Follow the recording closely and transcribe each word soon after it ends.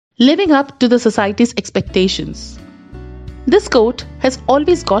living up to the society's expectations. This quote has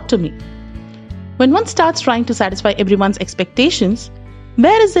always got to me. When one starts trying to satisfy everyone's expectations,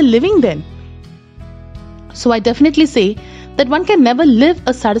 where is the living then? So I definitely say that one can never live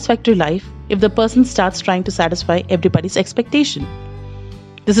a satisfactory life if the person starts trying to satisfy everybody's expectation.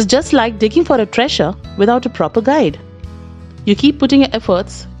 This is just like digging for a treasure without a proper guide. You keep putting your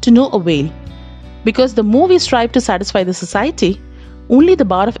efforts to no avail, because the more we strive to satisfy the society, only the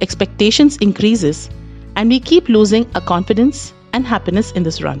bar of expectations increases and we keep losing our confidence and happiness in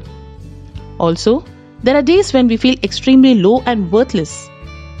this run. Also, there are days when we feel extremely low and worthless.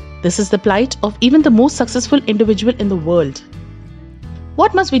 This is the plight of even the most successful individual in the world.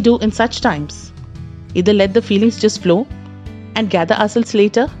 What must we do in such times? Either let the feelings just flow and gather ourselves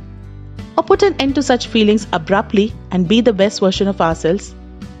later, or put an end to such feelings abruptly and be the best version of ourselves,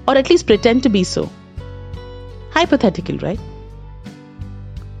 or at least pretend to be so. Hypothetical, right?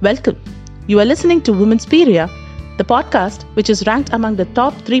 Welcome. You are listening to Womansperia, the podcast which is ranked among the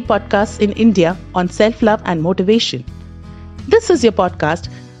top 3 podcasts in India on self-love and motivation. This is your podcast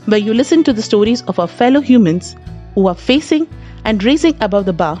where you listen to the stories of our fellow humans who are facing and raising above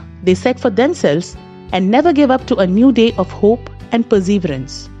the bar they set for themselves and never give up to a new day of hope and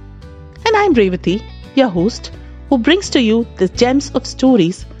perseverance. And I'm Revati, your host, who brings to you the gems of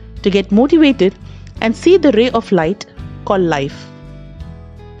stories to get motivated and see the ray of light called life.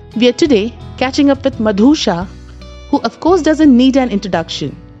 We are today catching up with Madhu Shah, who of course doesn't need an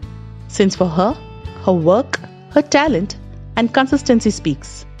introduction, since for her, her work, her talent and consistency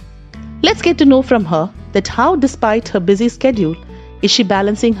speaks. Let's get to know from her that how, despite her busy schedule, is she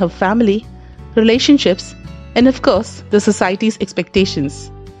balancing her family, relationships, and of course, the society's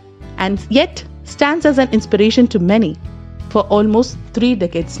expectations, and yet stands as an inspiration to many for almost 3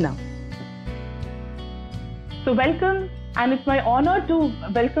 decades now. So welcome, and it's my honor to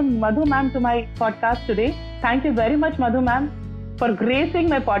welcome Madhu ma'am to my podcast today. Thank you very much, Madhu ma'am, for gracing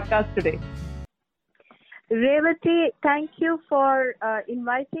my podcast today. Revati, thank you for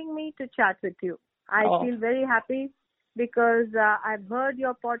inviting me to chat with you. I feel very happy because I've heard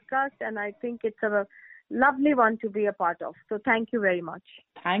your podcast and I think it's a lovely one to be a part of. So thank you very much.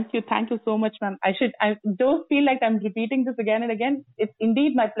 Thank you so much, ma'am. I don't feel like I'm repeating this again and again. It's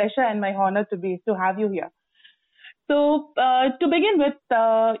indeed my pleasure and my honor to have you here. So to begin with,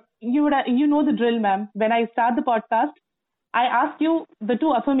 you know the drill, ma'am. When I start the podcast, I ask you the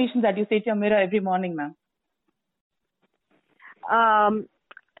 2 affirmations that you say to your mirror every morning, ma'am.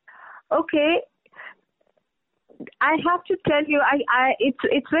 Okay. I have to tell you,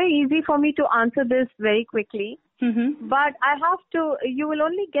 it's very easy for me to answer this very quickly. Mm-hmm. But you will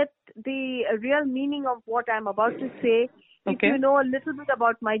only get the real meaning of what I'm about to say if you know a little bit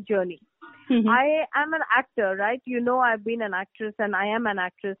about my journey. Mm-hmm. I am an actor, right? You know, I've been an actress and I am an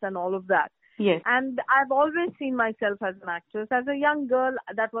actress and all of that. Yes. And I've always seen myself as an actress. As a young girl,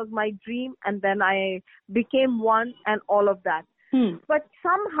 that was my dream. And then I became one and all of that. But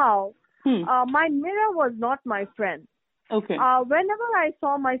somehow, my mirror was not my friend. Okay. Whenever I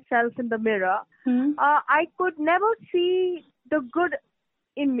saw myself in the mirror, I could never see the good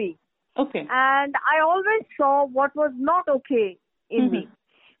in me. Okay. And I always saw what was not okay in me.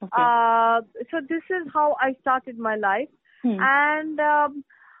 Okay. So this is how I started my life. And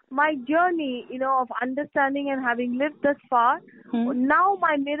my journey, of understanding and having lived thus far, now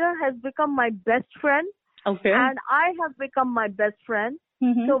my mirror has become my best friend. Okay. And I have become my best friend.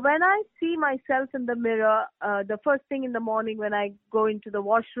 So when I see myself in the mirror, the first thing in the morning when I go into the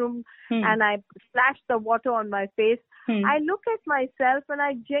washroom and I splash the water on my face, I look at myself and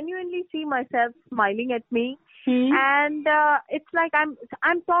I genuinely see myself smiling at me. And it's like I'm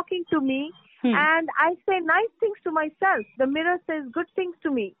talking to me and I say nice things to myself. The mirror says good things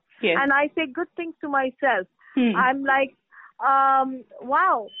to me. Yes. And I say good things to myself. I'm like,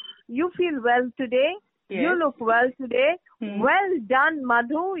 wow, you feel well today. Yes. You look well today. Well done,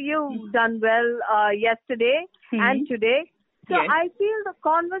 Madhu. You've done well yesterday and today. So Yes. I feel the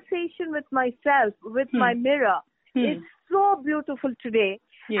conversation with myself, with my mirror, is so beautiful today.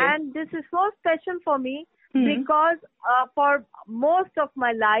 Yes. And this is so special for me because for most of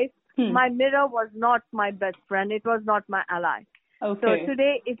my life, my mirror was not my best friend. It was not my ally. Okay. So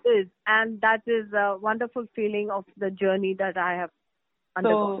today it is. And that is a wonderful feeling of the journey that I have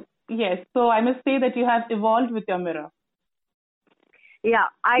undergone. So I must say that you have evolved with your mirror. Yeah,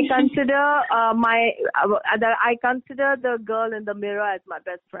 I consider I consider the girl in the mirror as my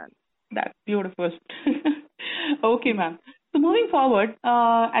best friend. That's beautiful. Okay, ma'am. So moving forward,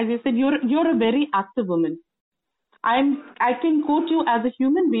 as you said, you're a very active woman. I can quote you as a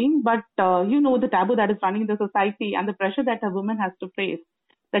human being, but you know the taboo that is running in the society and the pressure that a woman has to face.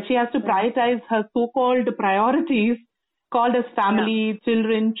 that she has to prioritize her so-called priorities, called as family,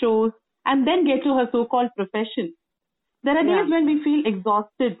 children, chores, and then get to her so-called profession. There are days when we feel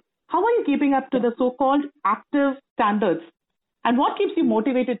exhausted. How are you keeping up to the so-called active standards? And what keeps you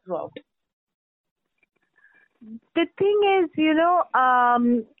motivated throughout? The thing is,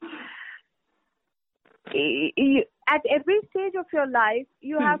 at every stage of your life,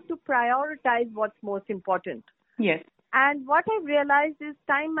 you have to prioritize what's most important. Yes. And what I've realized is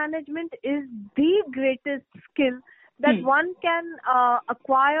time management is the greatest skill that one can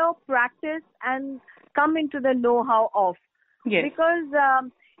acquire, practice, and come into the know-how of. Yes. Because,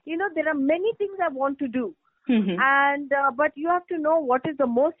 there are many things I want to do. And but you have to know what is the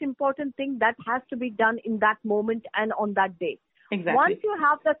most important thing that has to be done in that moment and on that day. Exactly. Once you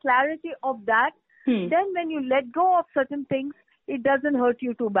have the clarity of that, then when you let go of certain things, it doesn't hurt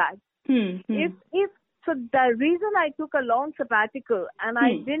you too bad. So the reason I took a long sabbatical and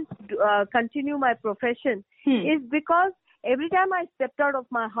I didn't continue my profession is because every time I stepped out of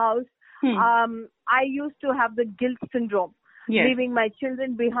my house, I used to have the guilt syndrome. Yes. Leaving my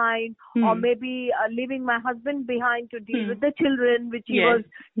children behind, or maybe leaving my husband behind to deal with the children, which he was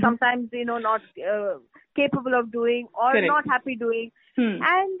sometimes, not capable of doing or not happy doing.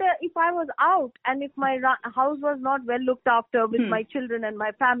 And if I was out and if my house was not well looked after with my children and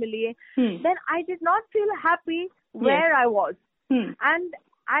my family, then I did not feel happy where I was. And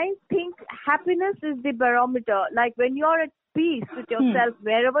I think happiness is the barometer. Like when you're at peace with yourself,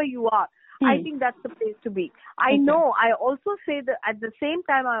 wherever you are, I think that's the place to be. I know. I also say that at the same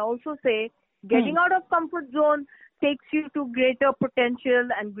time, I also say getting out of comfort zone takes you to greater potential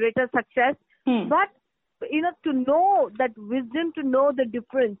and greater success. But, to know that wisdom, to know the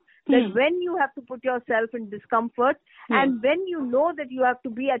difference, that when you have to put yourself in discomfort and when you know that you have to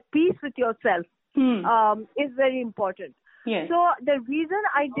be at peace with yourself is very important. Yes. So the reason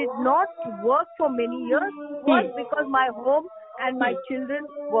I did not work for many years was because my home and my children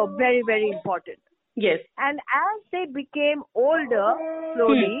were very, very important. Yes. And as they became older,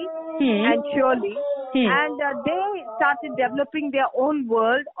 slowly and surely, and they started developing their own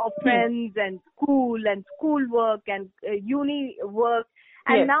world of friends and schoolwork and uni work.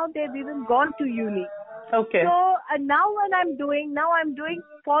 And now they've even gone to uni. Okay. So now I'm doing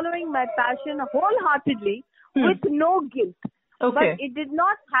following my passion wholeheartedly with no guilt. Okay. But it did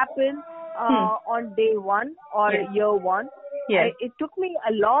not happen on day one or year one. Yes. It took me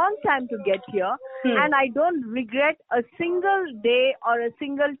a long time to get here, and I don't regret a single day or a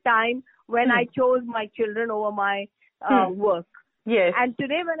single time when I chose my children over my work. Yes. And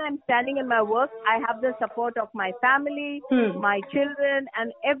today when I'm standing in my work, I have the support of my family, my children,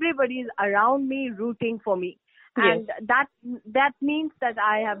 and everybody is around me rooting for me. Yes. And that means that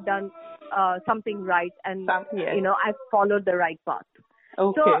I have done something right, and I've followed the right path.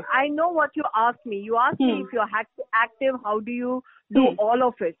 Okay. So I know what you asked me. You asked me if you're active, how do you do all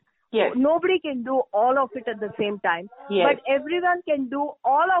of it? Yes. Nobody can do all of it at the same time. Yes. But everyone can do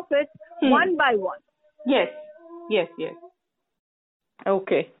all of it one by one. Yes. Yes. Yes.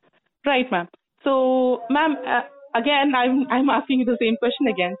 Okay. Right, ma'am. So, ma'am, again, I'm asking you the same question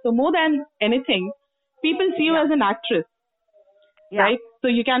again. So, more than anything, people see you as an actress, right? So,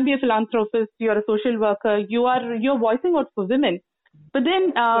 you can be a philanthropist, you're a social worker, you're voicing out for women. But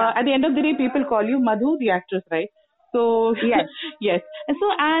then at the end of the day, people call you Madhu, the actress, right? So, yes. Yes. And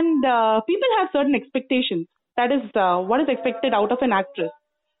so, people have certain expectations. That is what is expected out of an actress.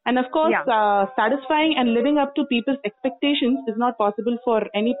 And of course, satisfying and living up to people's expectations is not possible for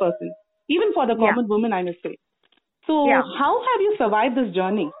any person, even for the common woman, I must say. So, how have you survived this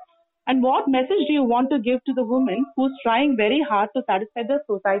journey? And what message do you want to give to the woman who's trying very hard to satisfy the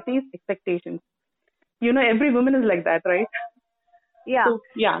society's expectations? Every woman is like that, right? Yeah. So,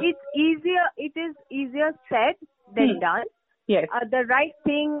 it is easier said than done. Yes. The right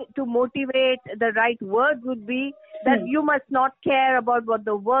thing to motivate, the right word would be that you must not care about what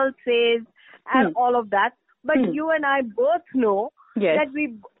the world says and all of that. But you and I both know that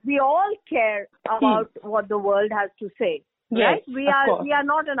we all care about what the world has to say. Yes, right? We are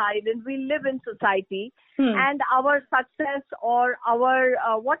not an island. We live in society, and our success or our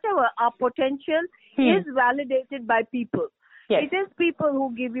whatever our potential is validated by people. Yes. It is people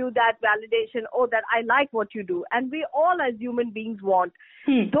who give you that validation, that I like what you do. And we all as human beings want.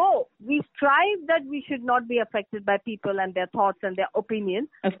 Though we strive that we should not be affected by people and their thoughts and their opinions.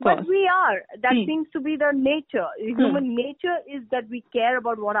 But we are. That seems to be the nature. Human nature is that we care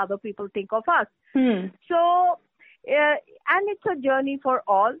about what other people think of us. So, and it's a journey for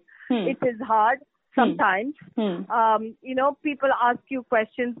all. It is hard sometimes. People ask you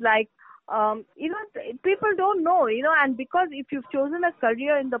questions like, people don't know, and because if you've chosen a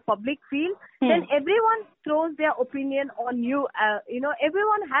career in the public field, then everyone throws their opinion on you.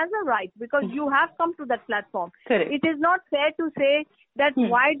 Everyone has a right because you have come to that platform. Correct. It is not fair to say that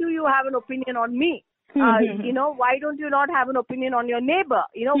why do you have an opinion on me? Why don't you not have an opinion on your neighbor?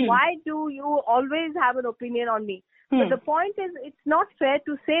 Why do you always have an opinion on me? But the point is, it's not fair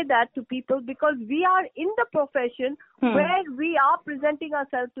to say that to people because we are in the profession where we are presenting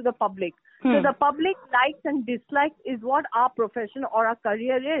ourselves to the public. So the public likes and dislikes is what our profession or our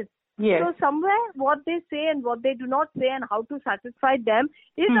career is. Yes. So somewhere what they say and what they do not say and how to satisfy them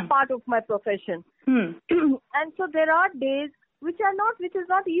is a part of my profession. And so there are days which is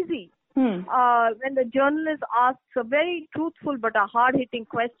not easy. When the journalist asks a very truthful but a hard-hitting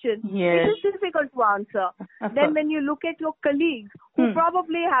question, yes, it is difficult to answer. Then when you look at your colleagues who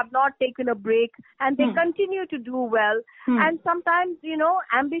probably have not taken a break and they continue to do well, and sometimes,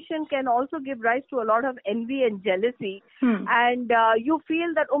 ambition can also give rise to a lot of envy and jealousy, and you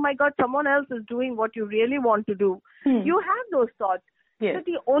feel that, oh my God, someone else is doing what you really want to do. You have those thoughts. Yes.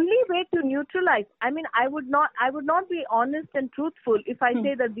 So the only way to neutralize, I would not be honest and truthful if I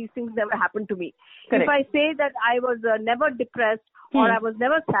say that these things never happened to me. Correct. If I say that I was never depressed or I was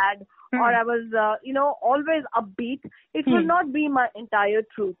never sad or I was, always upbeat, it will not be my entire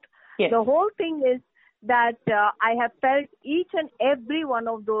truth. Yes. The whole thing is that I have felt each and every one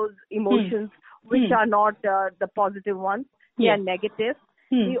of those emotions which are not the positive ones. They are negative.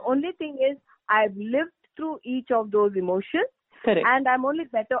 The only thing is I've lived through each of those emotions. Correct. And I'm only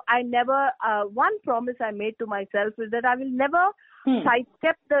better. I never, one promise I made to myself is that I will never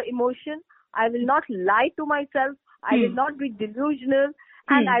sidestep the emotion. I will not lie to myself. I will not be delusional.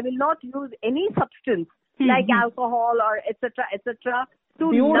 And I will not use any substance like alcohol or etc.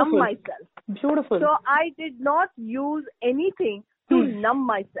 to numb myself. Beautiful. So I did not use anything to numb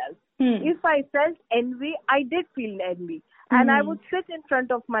myself. If I felt envy, I did feel envy. And I would sit in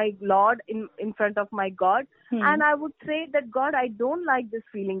front of my Lord, in front of my God, and I would say that, God, I don't like this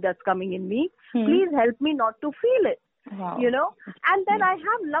feeling that's coming in me. Please help me not to feel it. Wow. And then I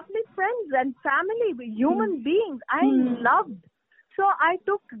have lovely friends and family, human beings I loved. So I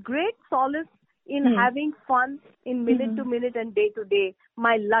took great solace in having fun in minute to minute and day to day.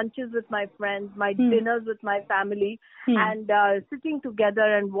 My lunches with my friends, my dinners with my family, and sitting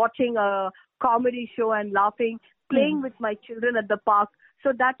together and watching a comedy show and laughing, playing with my children at the park.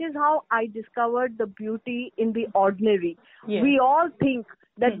 So that is how I discovered the beauty in the ordinary. Yes. We all think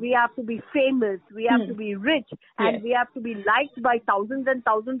that we have to be famous, we have to be rich, and we have to be liked by thousands and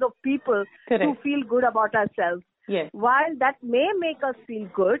thousands of people to feel good about ourselves. Yes. While that may make us feel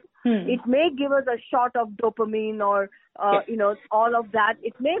good, it may give us a shot of dopamine or, all of that.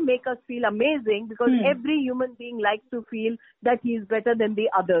 It may make us feel amazing because every human being likes to feel that he is better than the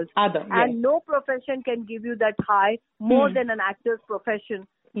others. And no profession can give you that high more than an actor's profession.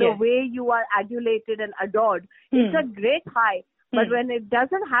 The way you are adulated and adored. It's a great high. But when it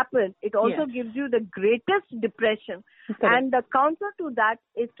doesn't happen, it also gives you the greatest depression. And the counter to that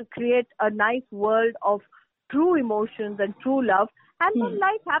is to create a nice world of true emotions and true love, and then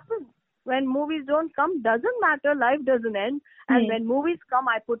life happens. When movies don't come, doesn't matter, life doesn't end. And when movies come,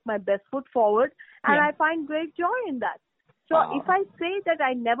 I put my best foot forward, and I find great joy in that. So if I say that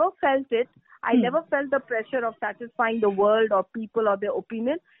I never felt it, I never felt the pressure of satisfying the world or people or their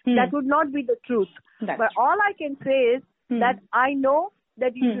opinion, that would not be the truth. But all I can say is that I know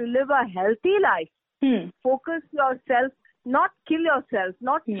that if you live a healthy life, focus yourself, not kill yourself,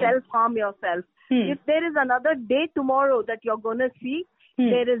 not self-harm yourself. If there is another day tomorrow that you're going to see,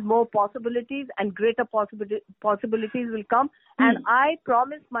 there is more possibilities and greater possibilities will come. And I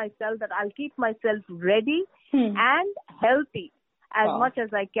promise myself that I'll keep myself ready and healthy as much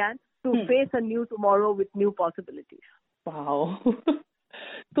as I can to face a new tomorrow with new possibilities. Wow.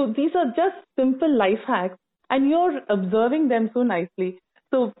 So these are just simple life hacks and you're observing them so nicely.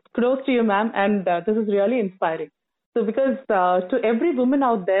 So kudos to you, ma'am. And this is really inspiring. So because to every woman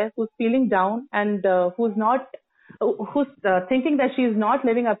out there who's feeling down and who's thinking that she is not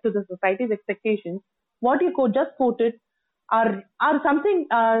living up to the society's expectations, what you just quoted are something,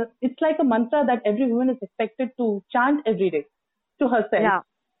 it's like a mantra that every woman is expected to chant every day to herself,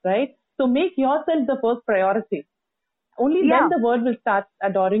 right? So make yourself the first priority. Only then the world will start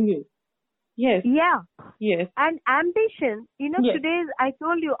adoring you. Yes. Yeah. Yes. And ambition, today, I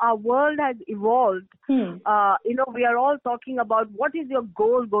told you, our world has evolved. We are all talking about what is your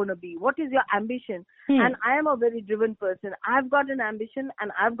goal going to be? What is your ambition? And I am a very driven person. I've got an ambition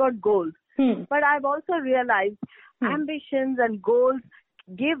and I've got goals. But I've also realized ambitions and goals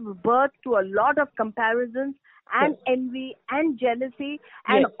give birth to a lot of comparisons and envy and jealousy,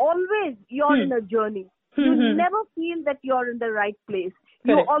 and always you're in a journey. You never feel that you're in the right place.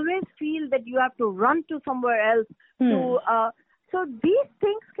 You always feel that you have to run to somewhere else. So these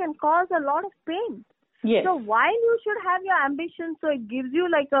things can cause a lot of pain. Yes. So while you should have your ambition, so it gives you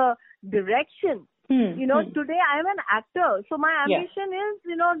like a direction. You know, today I'm an actor. So my ambition is,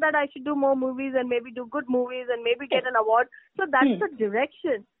 you know, that I should do more movies and maybe do good movies and maybe get an award. So that's the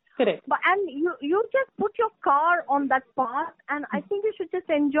direction. Correct. But and you just put your car on that path, and I think you should just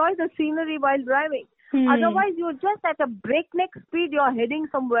enjoy the scenery while driving. Otherwise, you're just at a breakneck speed. You're heading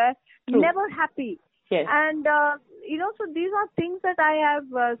somewhere, never happy. Yes. And you know, so these are things that I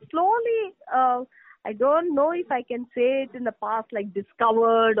have slowly. I don't know if I can say it in the past, like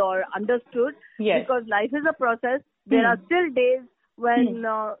discovered or understood, because life is a process. There are still days when,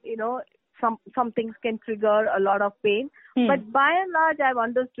 you know, some things can trigger a lot of pain. But by and large, I've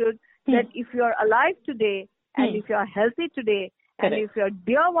understood that if you're alive today and if you're healthy today and if your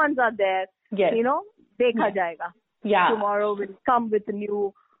dear ones are there, you know, dekha jayega. Tomorrow will come with a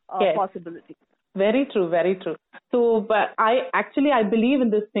new possibility. Very true, very true. So, but I believe in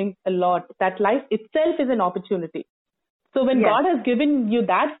this thing a lot, that life itself is an opportunity. So when God has given you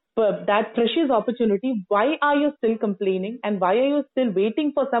that precious opportunity, why are you still complaining, and why are you still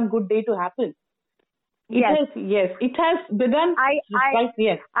waiting for some good day to happen? It has begun. I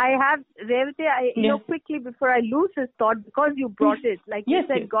have, Revati, you know, quickly before I lose this thought, because you brought it, like you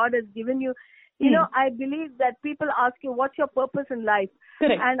said, God has given you, you know, I believe that people ask you, what's your purpose in life?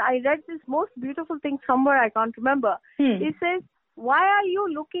 Correct. And I read this most beautiful thing somewhere, I can't remember. It says, why are you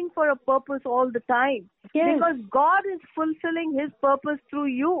looking for a purpose all the time? Because God is fulfilling His purpose through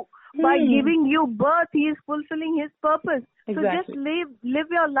you. By giving you birth, He is fulfilling His purpose. Exactly. So just live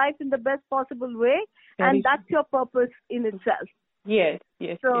your life in the best possible way, and that's your purpose in itself.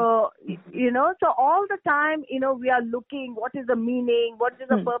 So, you know, so all the time, you know, we are looking, what is the meaning, what is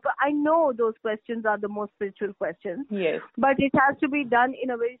the purpose? I know those questions are the most spiritual questions. But it has to be done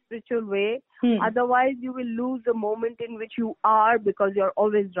in a very spiritual way. Otherwise, you will lose the moment in which you are, because you're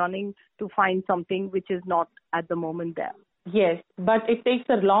always running to find something which is not at the moment there. Yes, but it takes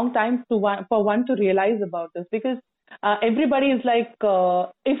a long time for one to realize about this, because everybody is like,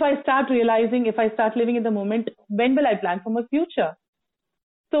 if I start realizing, if I start living in the moment, when will I plan for my future?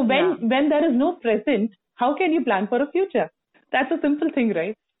 So when there is no present, how can you plan for a future? That's a simple thing,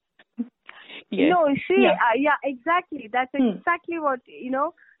 right? No, see, exactly. That's exactly what, you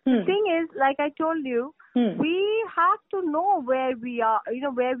know. The thing is, like I told you, we have to know where we are, you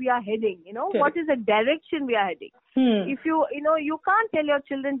know, where we are heading, you know, what is the direction we are heading. If you know, you can't tell your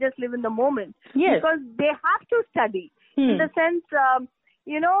children just live in the moment, because they have to study. In the sense,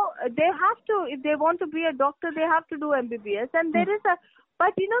 you know, they have to, if they want to be a doctor, they have to do MBBS. And there is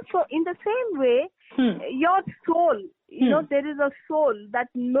but you know, so in the same way, your soul, you know, there is a soul that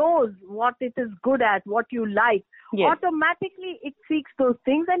knows what it is good at, what you like. Automatically, it seeks those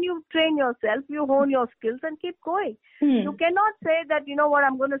things, and you train yourself, you hone your skills and keep going. You cannot say that, you know what,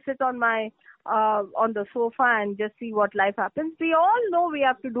 I'm going to sit on my on the sofa and just see what life happens. We all know we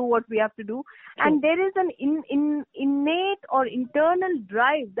have to do what we have to do, and there is an innate or internal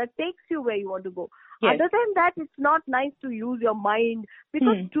drive that takes you where you want to go. Other than that, it's not nice to use your mind,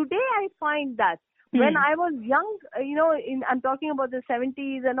 because today I find that when I was young, you know, I'm talking about the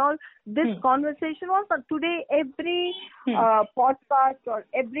 70s and all, this conversation was, but today every podcast or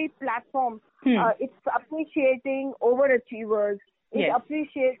every platform, it's appreciating overachievers. It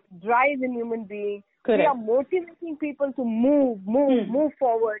appreciates drive in human beings. We are motivating people to move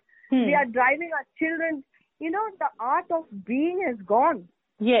forward. We are driving our children. You know, the art of being has gone.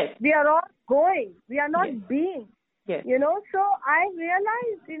 We are all going. We are not being. You know, so I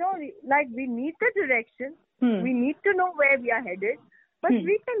realized, you know, like we need the direction. We need to know where we are headed. But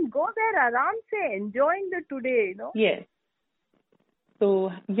we can go there around, say, enjoying the today, you know.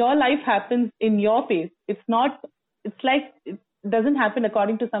 So your life happens in your pace. It's like it doesn't happen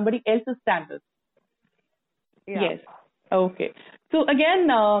according to somebody else's standards. Okay. So again,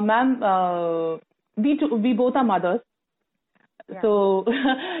 ma'am, we both are mothers. So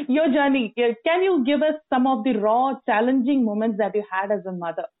your journey, can you give us some of the raw, challenging moments that you had as a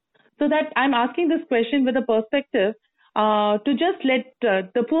mother? So that I'm asking this question with a perspective to just let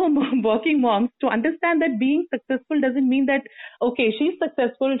the poor working moms to understand that being successful doesn't mean that, okay, she's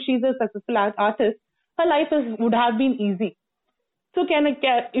successful, she's a successful artist, her life would have been easy. So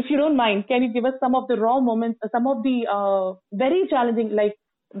if you don't mind, can you give us some of the raw moments, some of the very challenging, like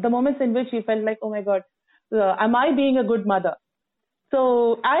the moments in which you felt like, oh my God, am I being a good mother?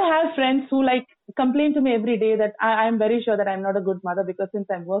 So I have friends who like complain to me every day that I'm very sure that I'm not a good mother, because since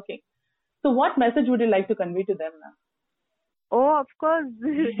I'm working. So what message would you like to convey to them now? Oh, of course.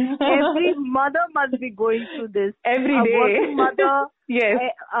 Every mother must be going through this. Every a day. Working mother, yes.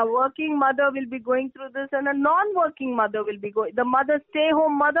 A working mother will be going through this, and a non-working mother will be going. The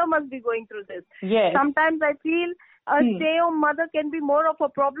stay-home mother must be going through this. Yes. Sometimes I feel a stay-home mother can be more of a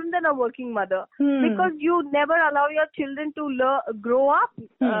problem than a working mother because you never allow your children to grow up.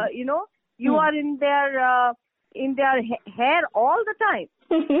 You are in their hair all the time.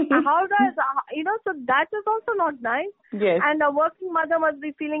 How does, so that is also not nice. Yes. And a working mother must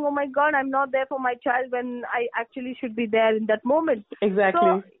be feeling, oh my God, I'm not there for my child when I actually should be there in that moment. Exactly.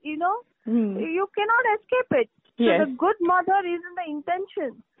 So, you cannot escape it. Yes. So the good mother is in the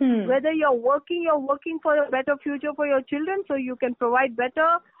intention. Whether you're working for a better future for your children so you can provide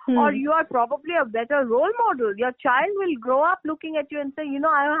better, or you are probably a better role model. Your child will grow up looking at you and say,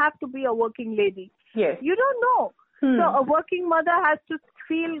 I have to be a working lady. Yes. You don't know. So a working mother has to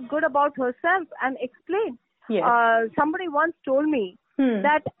feel good about herself and explain. Yes. Somebody once told me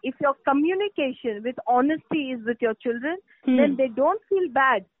that if your communication with honesty is with your children, then they don't feel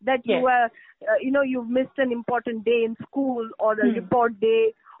bad that you've missed an important day in school or a report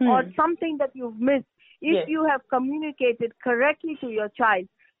day or something that you've missed. If you have communicated correctly to your child,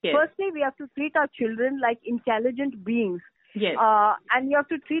 firstly, we have to treat our children like intelligent beings. Yes. And you have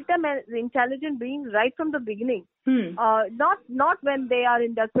to treat them as intelligent beings right from the beginning. Not when they are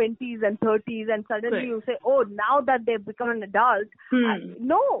in their 20s and 30s and suddenly you say, oh, now that they've become an adult.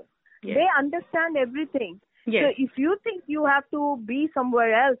 No, they understand everything. Yes. So if you think you have to be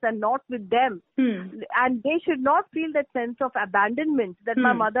somewhere else and not with them, and they should not feel that sense of abandonment that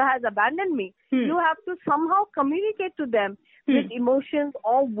my mother has abandoned me, you have to somehow communicate to them with emotions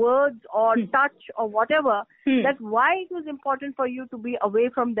or words or touch or whatever, that why it was important for you to be away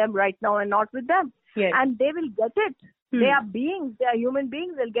from them right now and not with them. Yes. And they will get it. They are beings. They are human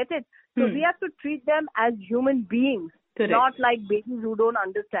beings. They'll get it. So we have to treat them as human beings, not like babies who don't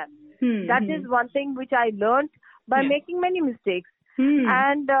understand. That is one thing which I learned by making many mistakes.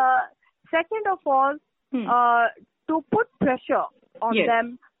 And second of all, to put pressure on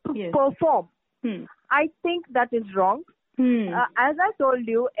them to perform. I think that is wrong. As I told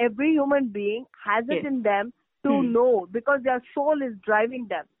you, every human being has it in them to know because their soul is driving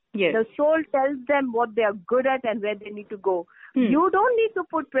them. Yes. The soul tells them what they are good at and where they need to go. You don't need to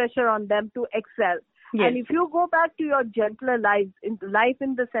put pressure on them to excel. Yes. And if you go back to your gentler life in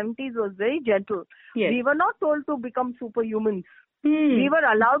the 70s was very gentle. Yes. We were not told to become superhumans. We were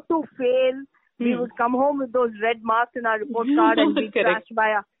allowed to fail. We would come home with those red marks in our report card and be trashed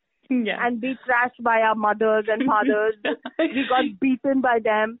by our mothers and fathers. We got beaten by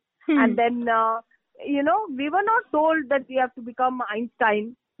them. And then, we were not told that we have to become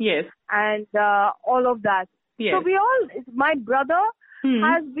Einstein. Yes. And all of that. Yes. So my brother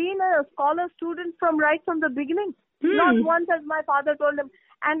has been a scholar student right from the beginning. Not once as my father told him.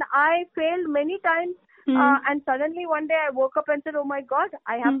 And I failed many times. And suddenly one day I woke up and said, oh my God,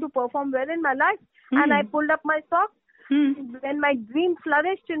 I have to perform well in my life. And I pulled up my socks. When my dream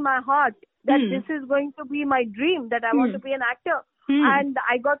flourished in my heart that this is going to be my dream, that I want to be an actor. And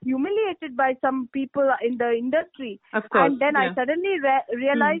I got humiliated by some people in the industry. Of course, and then I suddenly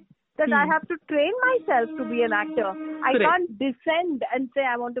realized that I have to train myself to be an actor. I can't descend and say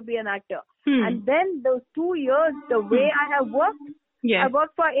I want to be an actor. And then those 2 years, the way I have worked, I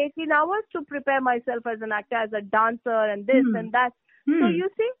worked for 18 hours to prepare myself as an actor, as a dancer and this and that. So you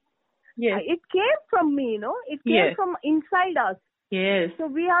see, it came from me, it came from inside us. Yes. So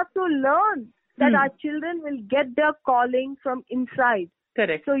we have to learn that our children will get their calling from inside.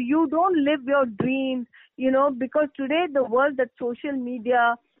 Correct. So you don't live your dreams, because today the world, that social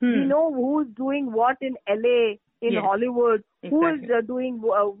media, we know who's doing what in LA, in Hollywood, who is doing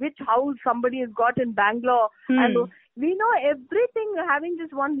which house somebody has got in Bangalore. And we know everything having this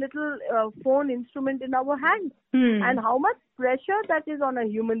one little phone instrument in our hand. And how much pressure that is on a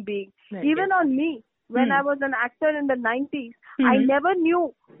human being. Even on me. When I was an actor in the 90s, I never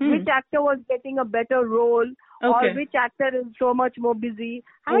knew which actor was getting a better role or which actor is so much more busy.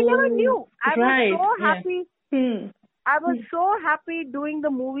 I never knew. I was so happy. I was so happy doing the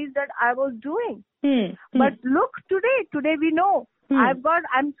movies that I was doing. But look, today we know.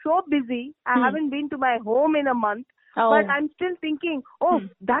 I'm so busy. I haven't been to my home in a month. But I'm still thinking,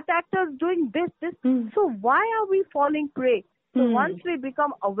 that actor is doing this. So why are we falling prey? So once we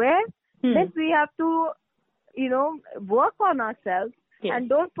become aware, then we have to, work on ourselves and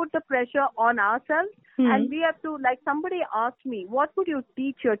don't put the pressure on ourselves. And we have to, like somebody asked me, what would you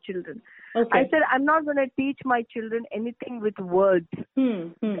teach your children? Okay. I said, I'm not going to teach my children anything with words.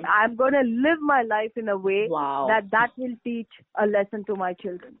 I'm going to live my life in a way that will teach a lesson to my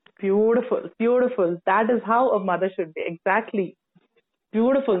children. Beautiful, beautiful. That is how a mother should be. Exactly.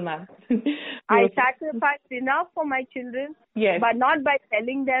 Beautiful, ma'am. I sacrificed enough for my children, but not by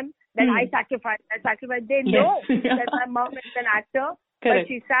telling them that I sacrificed. They know that my mom is an actor, but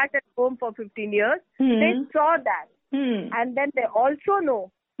she sat at home for 15 years. They saw that. And then they also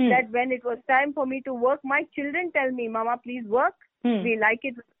know that when it was time for me to work, my children tell me, Mama, please work. We like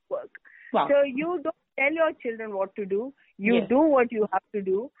it when you work. Wow. So you don't tell your children what to do. You do what you have to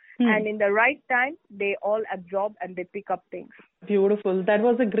do. And in the right time, they all absorb and they pick up things. Beautiful. That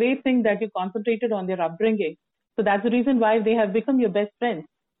was a great thing that you concentrated on their upbringing. So that's the reason why they have become your best friends.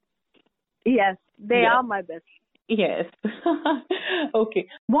 Yes, they are my best friends. Yes. Okay.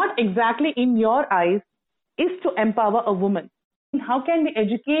 What exactly in your eyes is to empower a woman? How can we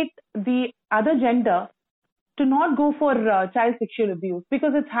educate the other gender to not go for child sexual abuse?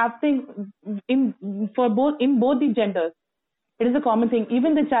 Because it's happening in both the genders. It is a common thing.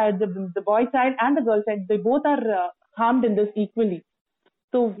 Even the child, the boy child and the girl child, they both are harmed in this equally.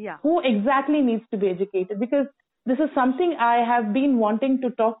 So who exactly needs to be educated? Because this is something I have been wanting to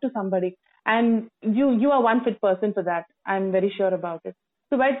talk to somebody, and you are one fit person for that. I'm very sure about it.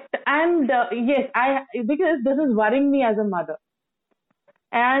 So, because this is worrying me as a mother.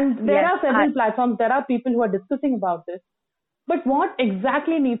 And there are several platforms, there are people who are discussing about this. But what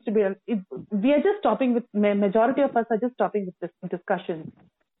exactly needs to be done? We are just stopping with, majority of us are just stopping with this discussion.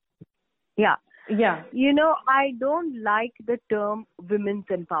 Yeah. You know, I don't like the term women's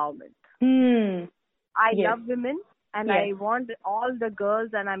empowerment. I love women and I want all the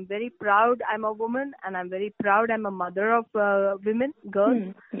girls, and I'm very proud I'm a woman, and I'm very proud I'm a mother of women,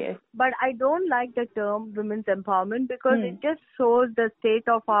 girls. But I don't like the term women's empowerment because it just shows the state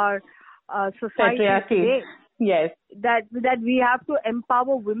of our society today. That we have to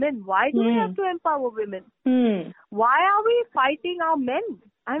empower women. Why do we have to empower women? Why are we fighting our men?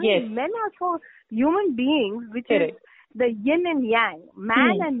 I mean, men are so human beings, which is the yin and yang.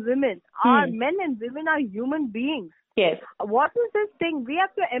 Man and women are men and women are human beings. What is this thing? We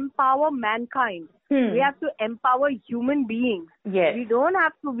have to empower mankind. We have to empower human beings. We don't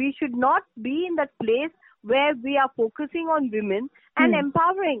have to. We should not be in that place where we are focusing on women and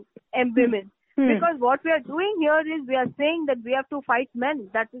empowering women. Because what we are doing here is we are saying that we have to fight men.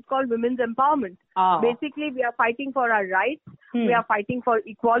 That is called women's empowerment. Basically, we are fighting for our rights. We are fighting for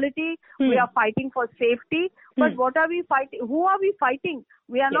equality. We are fighting for safety. But what are we fighting? Who are we fighting?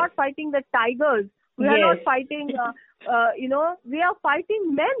 We are not fighting the tigers. We are not fighting, we are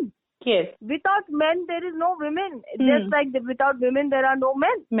fighting men. Without men, there is no women. Just like without women, there are no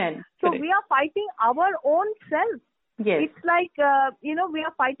men. So we are fighting our own self. It's like, we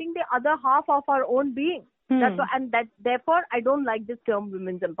are fighting the other half of our own being. Therefore, I don't like this term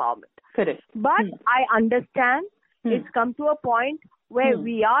women's empowerment. But I understand it's come to a point where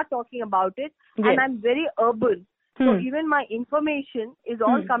we are talking about it, and I'm very urban. So even my information is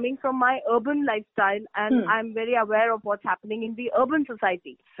all coming from my urban lifestyle, and I'm very aware of what's happening in the urban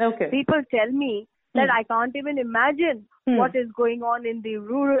society. People tell me that I can't even imagine what is going on in the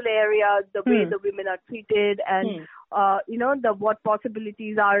rural areas, the way the women are treated, and what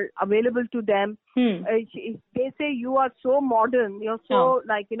possibilities are available to them. They say you are so modern, you're so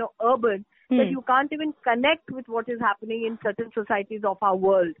urban, that you can't even connect with what is happening in certain societies of our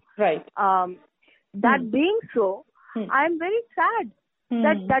world. That being so, I'm very sad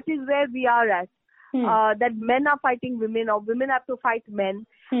that is where we are at. That men are fighting women, or women have to fight men,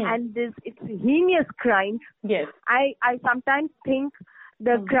 and it's heinous crimes. I sometimes think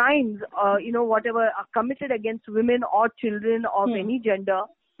the crimes, whatever are committed against women or children of any gender,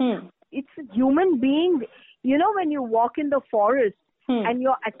 it's a human being. You know, when you walk in the forest and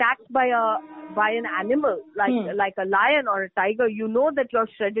you're attacked by an animal like a lion or a tiger, you know that you're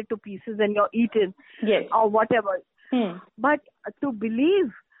shredded to pieces and you're eaten or whatever. But to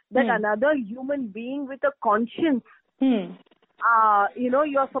believe that another human being with a conscience,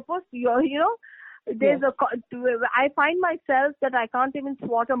 you're supposed to, I find myself that I can't even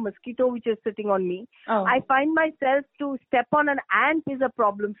swat a mosquito which is sitting on me. I find myself to step on an ant is a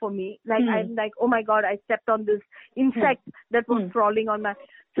problem for me. I'm like, oh my God, I stepped on this insect that was crawling on my.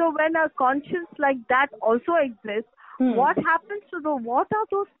 So when a conscience like that also exists, what happens to what are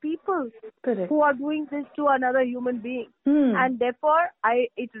those people who are doing this to another human being? And therefore,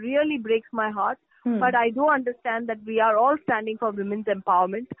 it really breaks my heart. But I do understand that we are all standing for women's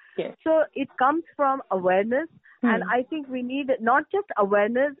empowerment. So it comes from awareness, And I think we need not just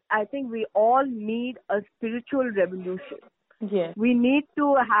awareness, I think we all need a spiritual revolution. Yes. We need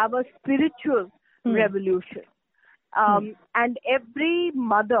to have a spiritual revolution. And every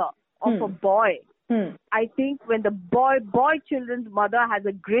mother of a boy, I think when the boy children's mother has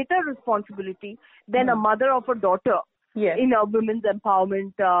a greater responsibility than a mother of a daughter in a women's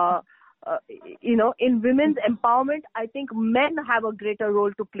empowerment. In women's empowerment, I think men have a greater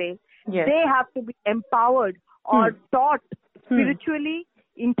role to play. Yes. They have to be empowered or taught spiritually,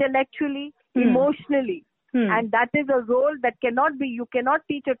 intellectually, emotionally. And that is a role that you cannot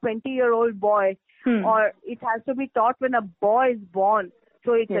teach a 20-year-old boy, or it has to be taught when a boy is born.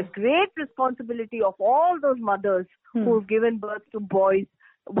 So it's a great responsibility of all those mothers who've given birth to boys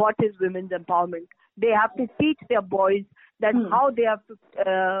what is women's empowerment. They have to teach their boys that how they have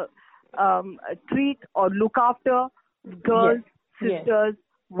to treat or look after girls, sisters,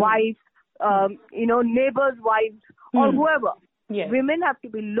 wives, neighbors' wives, or whoever. Women have to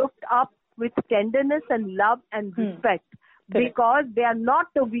be looked up with tenderness and love and respect because they are not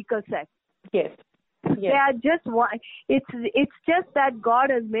the weaker sex. Yes. They are just one. It's just that God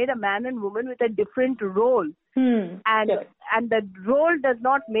has made a man and woman with a different role, and the role does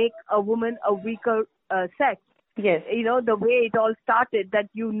not make a woman a weaker sex. Yes. The way it all started, that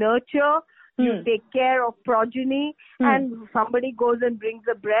you nurture, you take care of progeny, and somebody goes and brings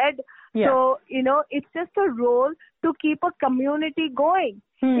the bread. So, it's just a role to keep a community going.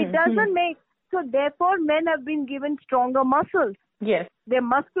 It doesn't make, so therefore men have been given stronger muscles. Yes. Their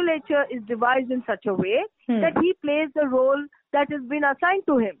musculature is devised in such a way that he plays the role that has been assigned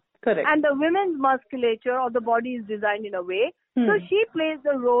to him. Correct. And the women's musculature or the body is designed in a way, so she plays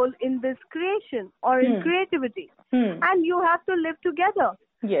the role in this creation or in creativity. And you have to live together.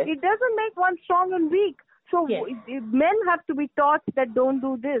 Yes. It doesn't make one strong and weak. So men have to be taught that don't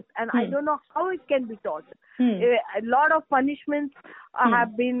do this. And I don't know how it can be taught. A lot of punishments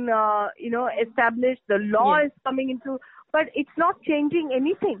have been, established. The law is coming into, but it's not changing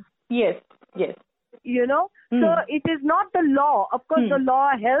anything. Yes. Yes. So it is not the law. Of course, the law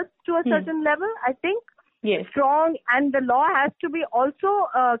helps to a certain level, I think. Yes. Strong, and the law has to be also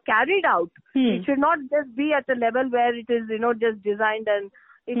carried out. It should not just be at a level where it is, just designed, and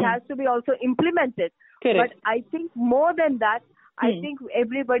it has to be also implemented. Correct. But I think more than that, I think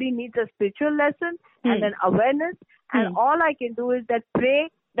everybody needs a spiritual lesson and an awareness. And all I can do is that pray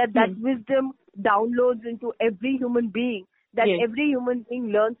that wisdom downloads into every human being, that every human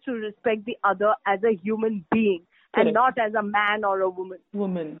being learns to respect the other as a human being and not as a man or a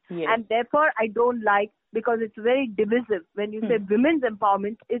woman. Yes. And therefore, I don't like, because it's very divisive. When you say women's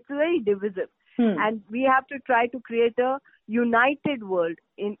empowerment, it's very divisive. And we have to try to create a united world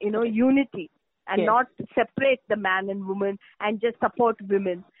in, unity, and not separate the man and woman and just support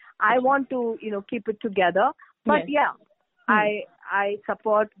women. I want to, keep it together. But I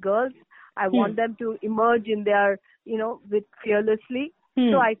support girls. I want them to emerge in their, with fearlessly.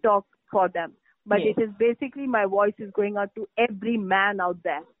 So I talk for them. But it is basically, my voice is going out to every man out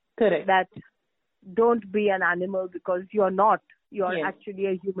there. Correct. That don't be an animal, because you're not. You're actually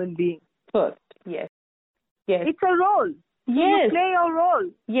a human being. First. Yes. Yes. It's a role. Yes. You play your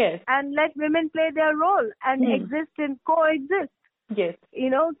role. Yes. And let women play their role and exist and coexist. Yes.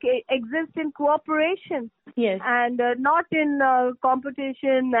 Exist in cooperation. Yes. And not in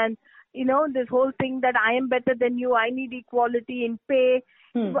competition and, this whole thing that I am better than you, I need equality in pay.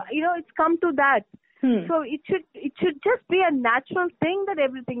 It's come to that. So it should just be a natural thing that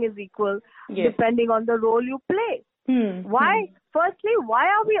everything is equal, depending on the role you play. Why? Firstly, why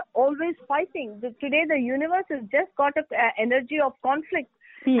are we always fighting? Today the universe has just got an energy of conflict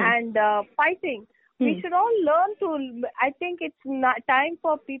and fighting. We should all learn to, I think it's time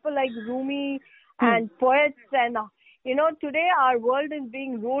for people like Rumi and poets, and today our world is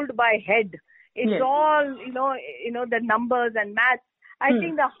being ruled by head. It's all, the numbers and maths. I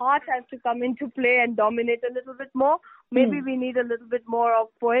think the heart has to come into play and dominate a little bit more. Maybe we need a little bit more of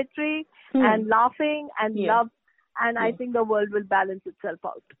poetry and laughing and love. And I think the world will balance itself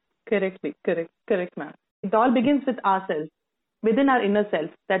out. Correct, ma'am. It all begins with ourselves, within our inner self.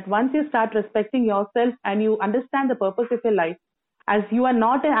 That once you start respecting yourself and you understand the purpose of your life, as you are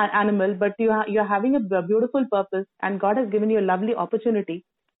not an animal, but you are having a beautiful purpose, and God has given you a lovely opportunity,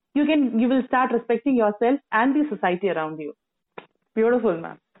 you will start respecting yourself and the society around you. Beautiful,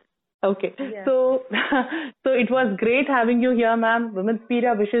 ma'am. Okay. Yeah. So it was great having you here, ma'am.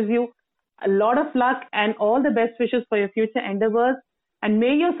 Womenspiria wishes you a lot of luck and all the best wishes for your future endeavors. And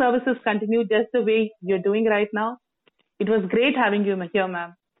may your services continue just the way you're doing right now. It was great having you here,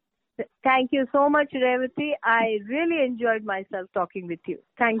 ma'am. Thank you so much, Revati. I really enjoyed myself talking with you.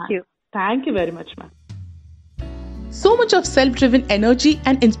 Thank you. Thank you very much, ma'am. So much of self-driven energy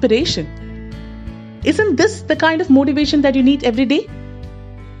and inspiration. Isn't this the kind of motivation that you need every day?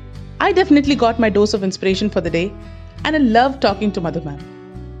 I definitely got my dose of inspiration for the day, and I love talking to Madhu ma'am.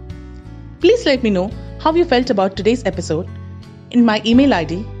 Please let me know how you felt about today's episode in my email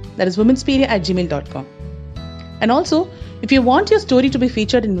ID, that is womenspedia@gmail.com. And also, if you want your story to be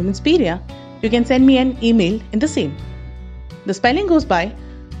featured in Womenspedia, you can send me an email in the same. The spelling goes by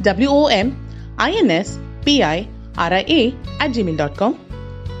WOMINSPIRIA@gmail.com.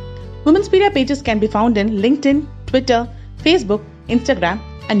 Womenspedia pages can be found in LinkedIn, Twitter, Facebook, Instagram,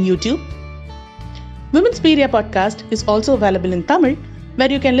 and YouTube. Womenspedia podcast is also available in Tamil,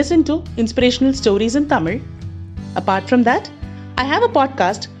 where you can listen to inspirational stories in Tamil. Apart from that, I have a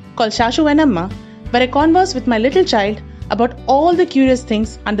podcast called Shashu and Amma, where I converse with my little child about all the curious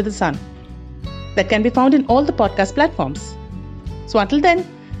things under the sun. That can be found in all the podcast platforms. So until then,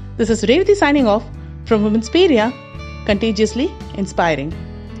 this is Revati signing off from Womenspedia, contagiously inspiring.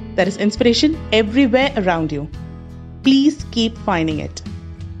 There is inspiration everywhere around you. Please keep finding it.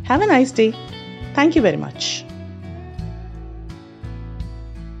 Have a nice day. Thank you very much.